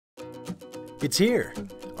It's here,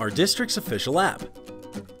 our district's official app.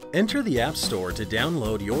 Enter the App Store to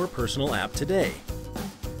download your personal app today.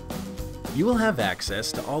 You will have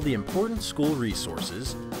access to all the important school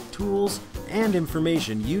resources, tools, and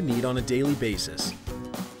information you need on a daily basis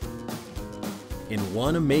in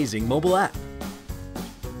one amazing mobile app.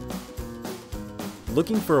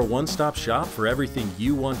 Looking for a one-stop shop for everything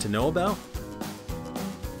you want to know about?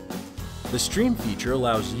 The Stream feature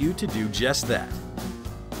allows you to do just that.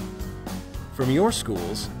 From your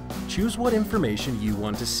schools, choose what information you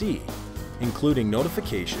want to see, including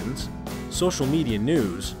notifications, social media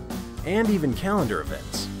news, and even calendar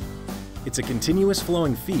events. It's a continuous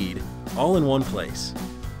flowing feed, all in one place.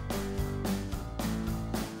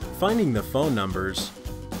 Finding the phone numbers,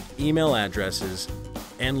 email addresses,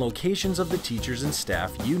 and locations of the teachers and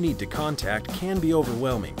staff you need to contact can be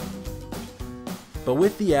overwhelming. But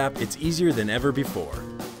with the app, it's easier than ever before.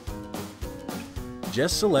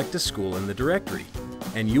 Just select a school in the directory,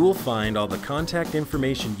 and you will find all the contact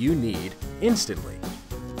information you need instantly.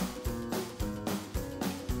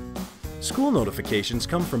 School notifications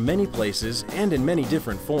come from many places and in many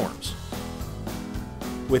different forms.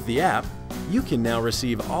 With the app, you can now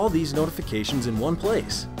receive all these notifications in one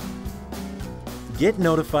place. Get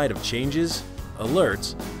notified of changes,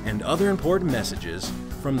 alerts, and other important messages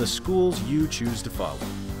from the schools you choose to follow.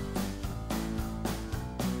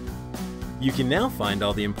 You can now find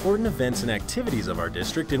all the important events and activities of our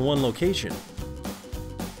district in one location.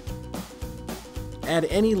 Add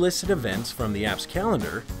any listed events from the app's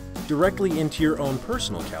calendar directly into your own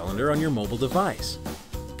personal calendar on your mobile device,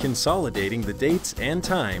 consolidating the dates and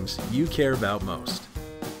times you care about most.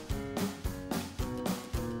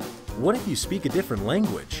 What if you speak a different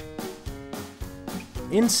language?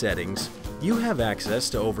 In Settings, you have access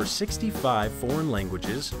to over 65 foreign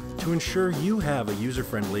languages to ensure you have a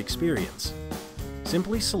user-friendly experience.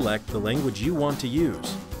 Simply select the language you want to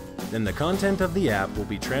use, then the content of the app will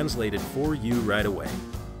be translated for you right away.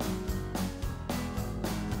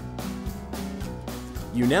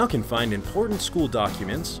 You now can find important school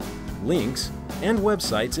documents, links, and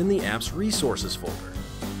websites in the app's Resources folder.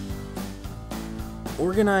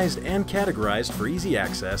 Organized and categorized for easy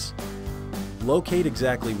access, locate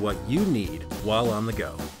exactly what you need while on the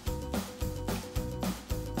go.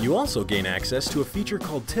 You also gain access to a feature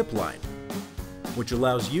called Tip Line, which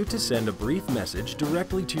allows you to send a brief message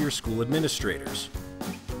directly to your school administrators.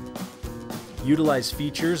 Utilize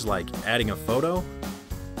features like adding a photo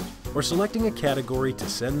or selecting a category to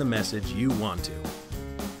send the message you want to.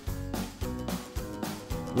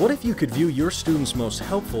 What if you could view your students' most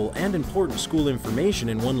helpful and important school information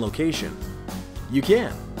in one location? You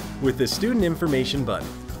can, with the Student Information button.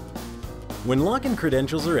 When login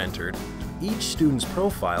credentials are entered, each student's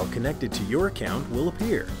profile connected to your account will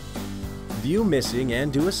appear. View missing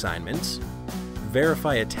and due assignments,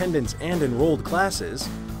 verify attendance and enrolled classes,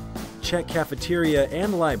 check cafeteria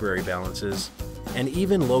and library balances, and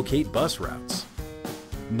even locate bus routes.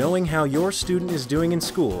 Knowing how your student is doing in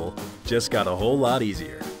school just got a whole lot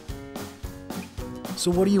easier. So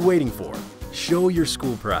what are you waiting for? Show your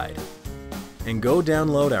school pride and go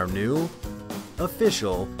download our new,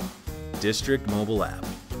 official District mobile app.